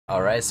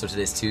Alright, so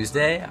today's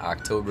Tuesday,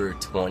 October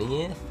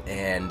 20th,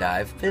 and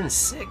I've been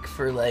sick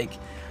for like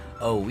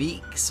a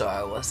week, so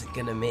I wasn't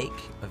gonna make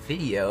a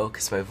video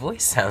because my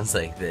voice sounds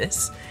like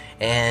this,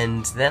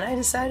 and then I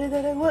decided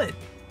that I would.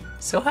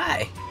 So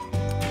hi!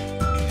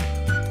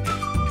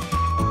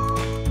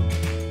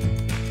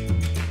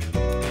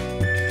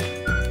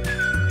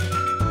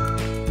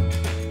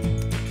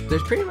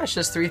 There's pretty much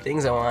just three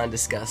things I want to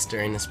discuss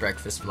during this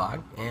breakfast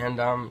vlog,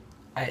 and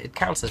it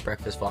counts as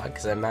breakfast vlog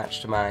because I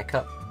matched my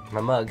cup, my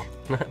mug,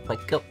 my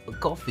cup of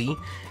coffee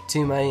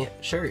to my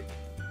shirt,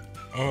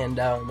 and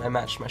I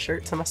matched my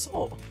shirt to my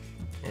sole,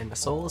 and my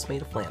sole is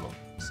made of flannel,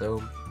 so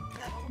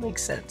that all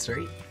makes sense,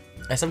 right?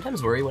 I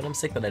sometimes worry when I'm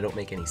sick that I don't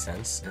make any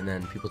sense, and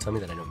then people tell me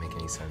that I don't make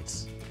any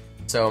sense.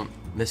 So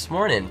this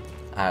morning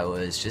I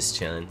was just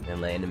chilling and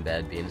laying in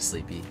bed being a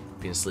sleepy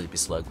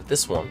slug with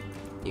this one.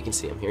 You can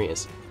see him, here he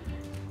is.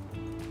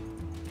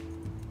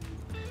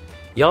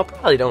 Y'all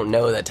probably don't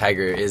know that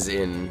Tiger is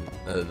in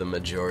the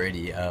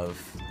majority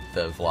of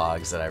the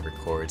vlogs that I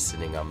record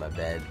sitting on my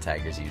bed.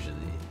 Tiger's usually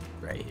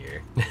right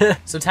here.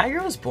 So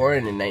Tiger was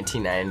born in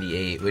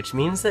 1998, which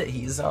means that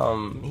he's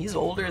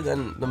older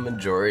than the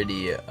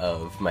majority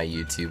of my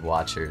YouTube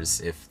watchers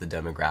if the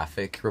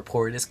demographic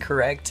report is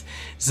correct.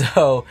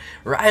 So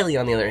Riley,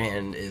 on the other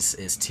hand,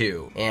 is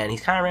 2, and he's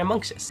kind of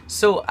rambunctious.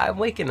 So I'm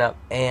waking up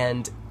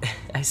and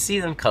I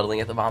see them cuddling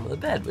at the bottom of the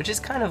bed, which is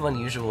kind of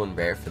unusual and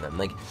rare for them.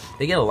 Like,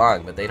 they get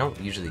along, but they don't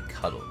usually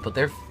cuddle. But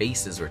their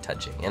faces were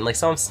touching, and like,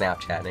 so I'm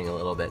Snapchatting a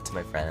little bit to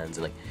my friends,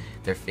 and like,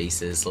 their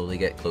faces slowly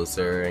get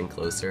closer and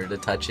closer to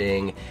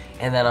touching,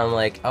 and then I'm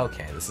like,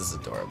 okay, this is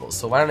adorable,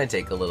 so why don't I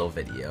take a little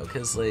video,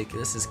 because like,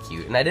 this is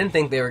cute. And I didn't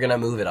think they were gonna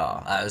move at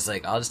all. I was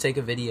like, I'll just take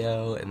a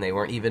video, and they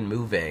weren't even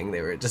moving,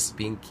 they were just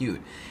being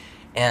cute.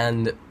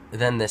 And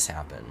then this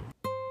happened.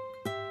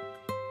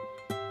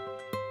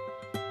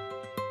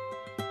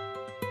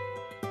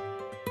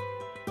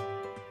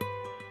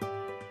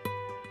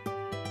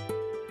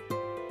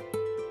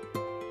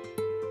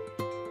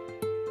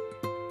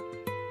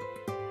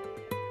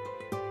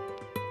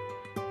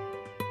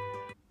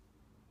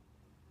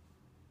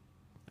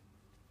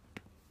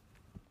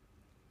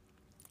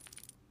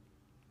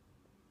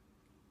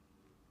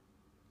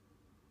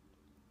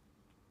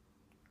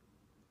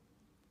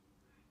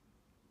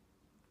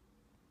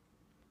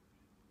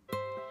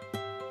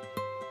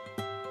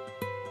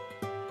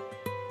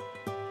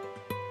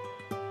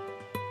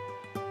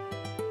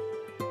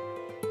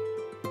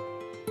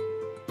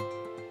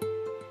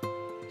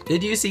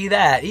 Did you see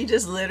that? He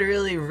just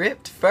literally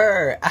ripped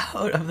fur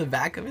out of the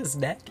back of his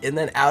neck and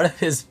then out of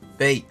his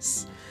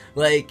face.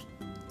 Like,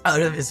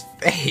 out of his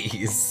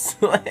face.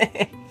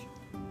 Like,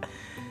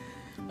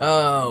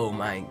 oh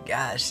my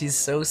gosh, he's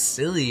so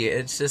silly.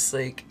 It's just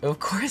like, of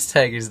course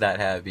Tiger's not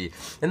happy.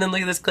 And then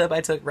look at this clip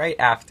I took right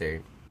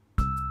after.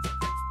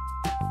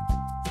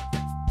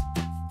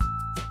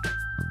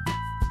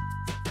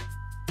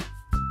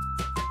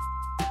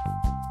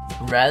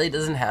 Riley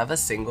doesn't have a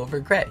single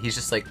regret. He's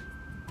just like,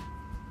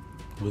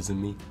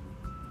 wasn't me.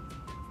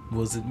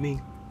 Wasn't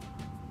me.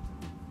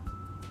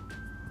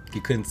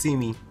 You couldn't see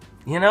me.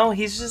 You know,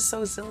 he's just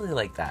so silly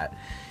like that.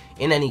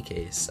 In any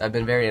case, I've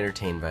been very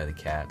entertained by the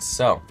cats.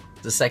 So,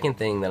 the second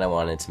thing that I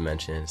wanted to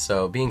mention,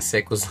 so being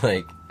sick was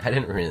like, I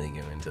didn't really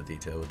go into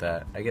detail with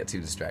that. I get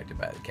too distracted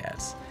by the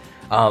cats.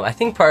 I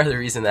think part of the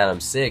reason that I'm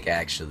sick,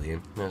 actually,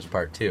 there's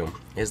part 2,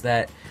 is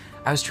that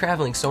I was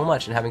traveling so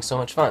much and having so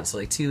much fun. So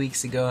like 2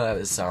 weeks ago, I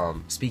was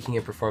speaking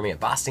and performing at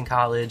Boston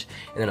College,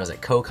 and then I was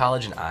at Coe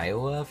College in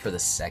Iowa for the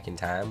second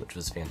time, which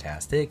was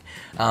fantastic.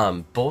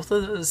 Both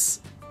of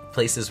those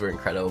places were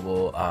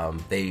incredible.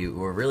 They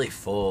were really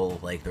full,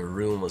 like the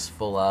room was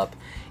full up,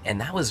 and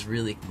that was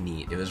really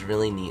neat. It was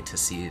really neat to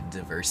see a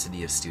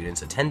diversity of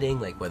students attending,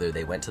 like whether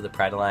they went to the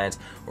Pride Alliance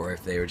or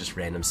if they were just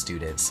random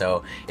students.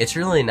 So it's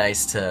really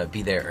nice to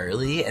be there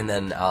early, and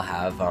then I'll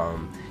have,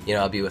 you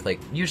know, I'll be with like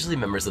usually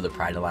members of the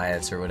Pride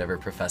Alliance or whatever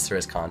professor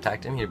has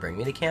contacted me to bring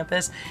me to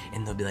campus,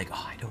 and they'll be like,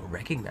 oh, I don't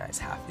recognize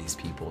half these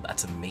people.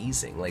 That's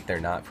amazing. Like, they're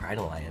not Pride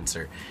Alliance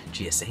or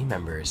GSA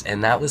members,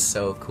 and that was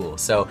so cool.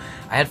 So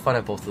I had fun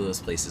at both of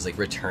those places. Like,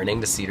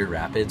 returning to Cedar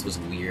Rapids was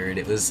weird.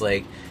 It was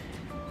like,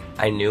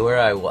 I knew where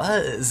I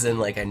was, and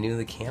like I knew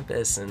the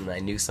campus, and I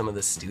knew some of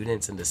the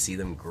students, and to see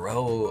them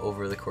grow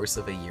over the course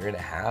of a year and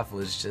a half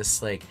was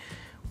just like,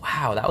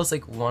 wow, that was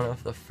like one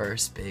of the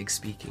first big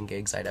speaking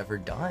gigs I'd ever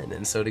done,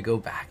 and so to go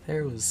back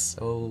there was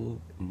so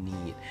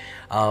neat.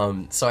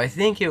 So I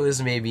think it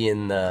was maybe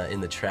in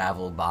the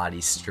travel body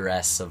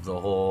stress of the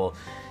whole,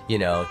 you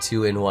know,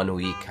 2 in 1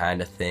 week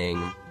kind of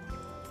thing.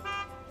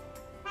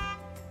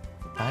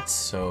 That's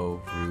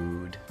so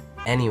rude.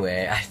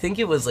 Anyway, I think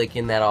it was like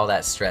in all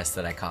that stress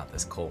that I caught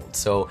this cold.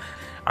 So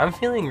I'm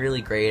feeling really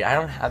great. I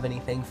don't have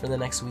anything for the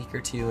next week or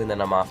 2, and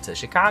then I'm off to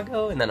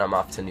Chicago, and then I'm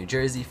off to New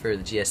Jersey for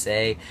the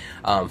GSA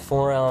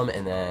forum,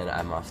 and then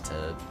I'm off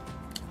to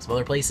some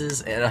other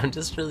places, and I'm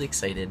just really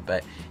excited.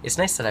 But it's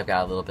nice that I've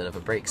got a little bit of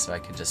a break so I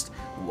could just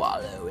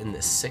wallow in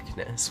this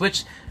sickness,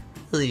 which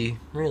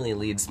really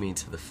leads me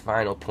to the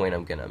final point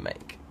I'm gonna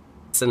make.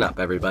 listen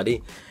up,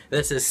 everybody.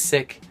 This is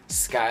Sick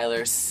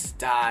Skylar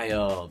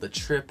Style, the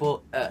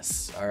triple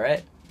S,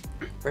 alright?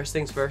 First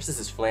things first, this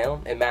is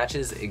flannel. It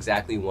matches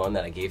exactly one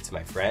that I gave to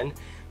my friend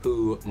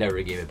who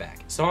never gave it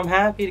back. So I'm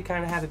happy to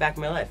kind of have it back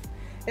in my life.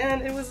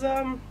 And it was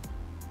a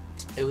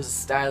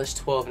stylish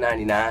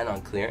 $12.99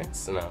 on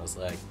clearance, and I was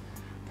like,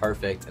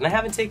 perfect. And I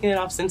haven't taken it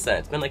off since then.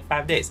 It's been like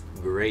 5 days.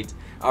 Great.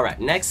 Alright,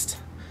 next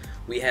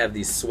we have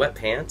these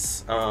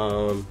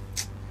sweatpants.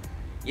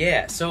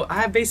 Yeah, so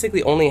I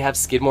basically only have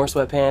Skidmore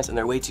sweatpants and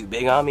they're way too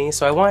big on me,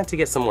 so I wanted to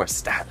get some more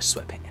stylish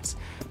sweatpants.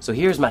 So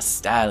here's my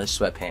stylish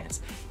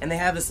sweatpants. And they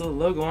have this little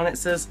logo on it. It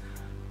says,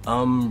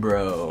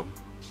 bro.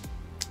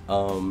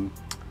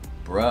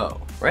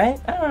 Bro,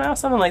 right? I don't know,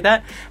 something like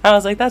that. I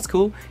was like, that's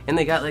cool. And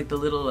they got like the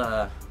little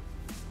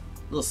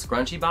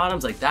scrunchy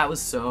bottoms. Like, that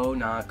was so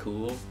not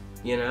cool,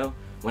 you know?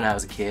 When I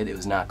was a kid, it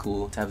was not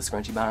cool to have the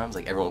scrunchy bottoms.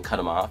 Like, everyone cut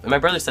them off. And my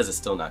brother says it's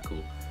still not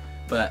cool.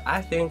 But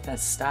I think that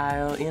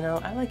style, you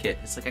know, I like it.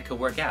 It's like I could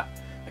work out.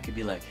 I could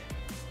be like,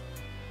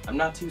 I'm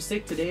not too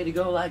sick today to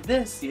go like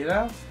this, you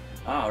know?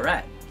 All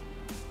right.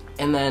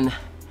 And then,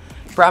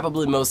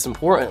 probably most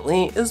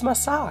importantly, is my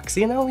socks.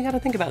 You know, we gotta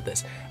think about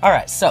this. All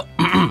right, so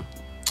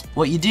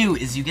what you do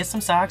is you get some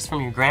socks from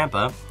your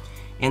grandpa,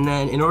 and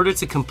then in order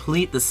to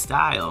complete the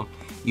style,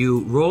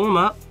 you roll them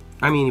up.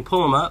 You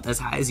pull them up as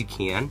high as you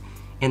can,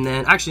 and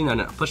then, actually,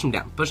 no, push them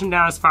down. Push them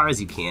down as far as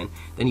you can.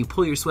 Then you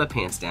pull your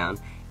sweatpants down,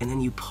 and then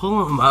you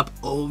pull them up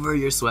over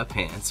your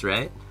sweatpants,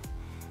 right?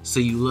 So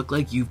you look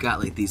like you've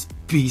got like these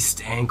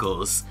beast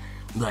ankles.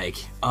 Like,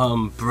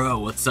 bro,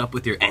 what's up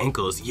with your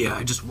ankles? Yeah,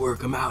 I just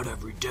work them out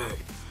every day.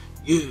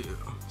 Yeah.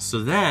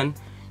 So then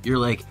you're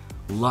like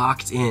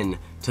locked in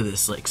to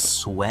this like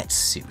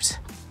sweatsuit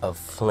of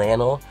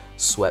flannel,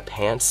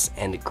 sweatpants,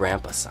 and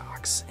grandpa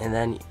socks. And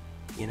then,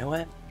 you know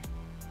what?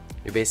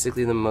 You're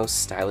basically the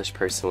most stylish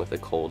person with a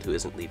cold who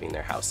isn't leaving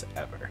their house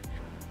ever.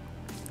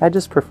 I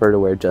just prefer to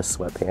wear just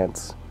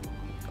sweatpants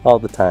all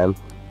the time.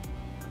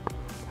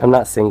 I'm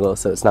not single,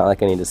 so it's not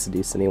like I need to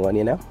seduce anyone,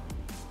 you know?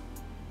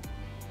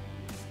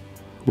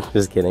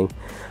 Just kidding.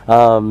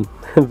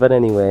 But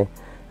anyway,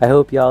 I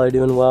hope y'all are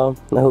doing well.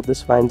 I hope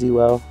this finds you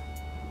well.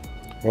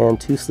 And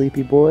two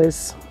sleepy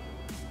boys,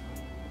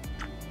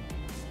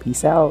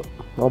 peace out.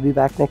 I'll be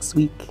back next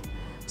week.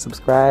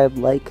 Subscribe,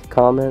 like,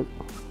 comment,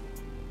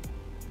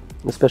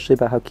 especially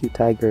about how cute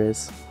Tiger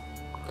is.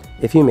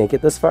 If you make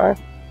it this far,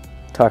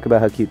 talk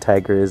about how cute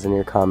Tiger is in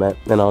your comment,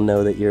 and I'll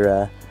know that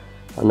you're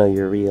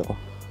real.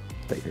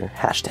 That you're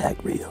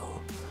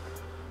 #real.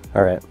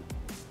 Alright.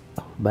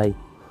 Bye.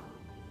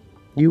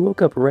 You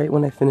woke up right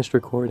when I finished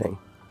recording.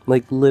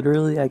 Like,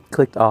 literally, I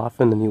clicked off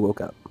and then you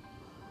woke up.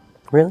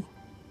 Really?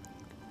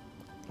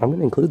 I'm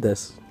gonna include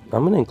this.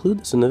 I'm gonna include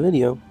this in the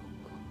video.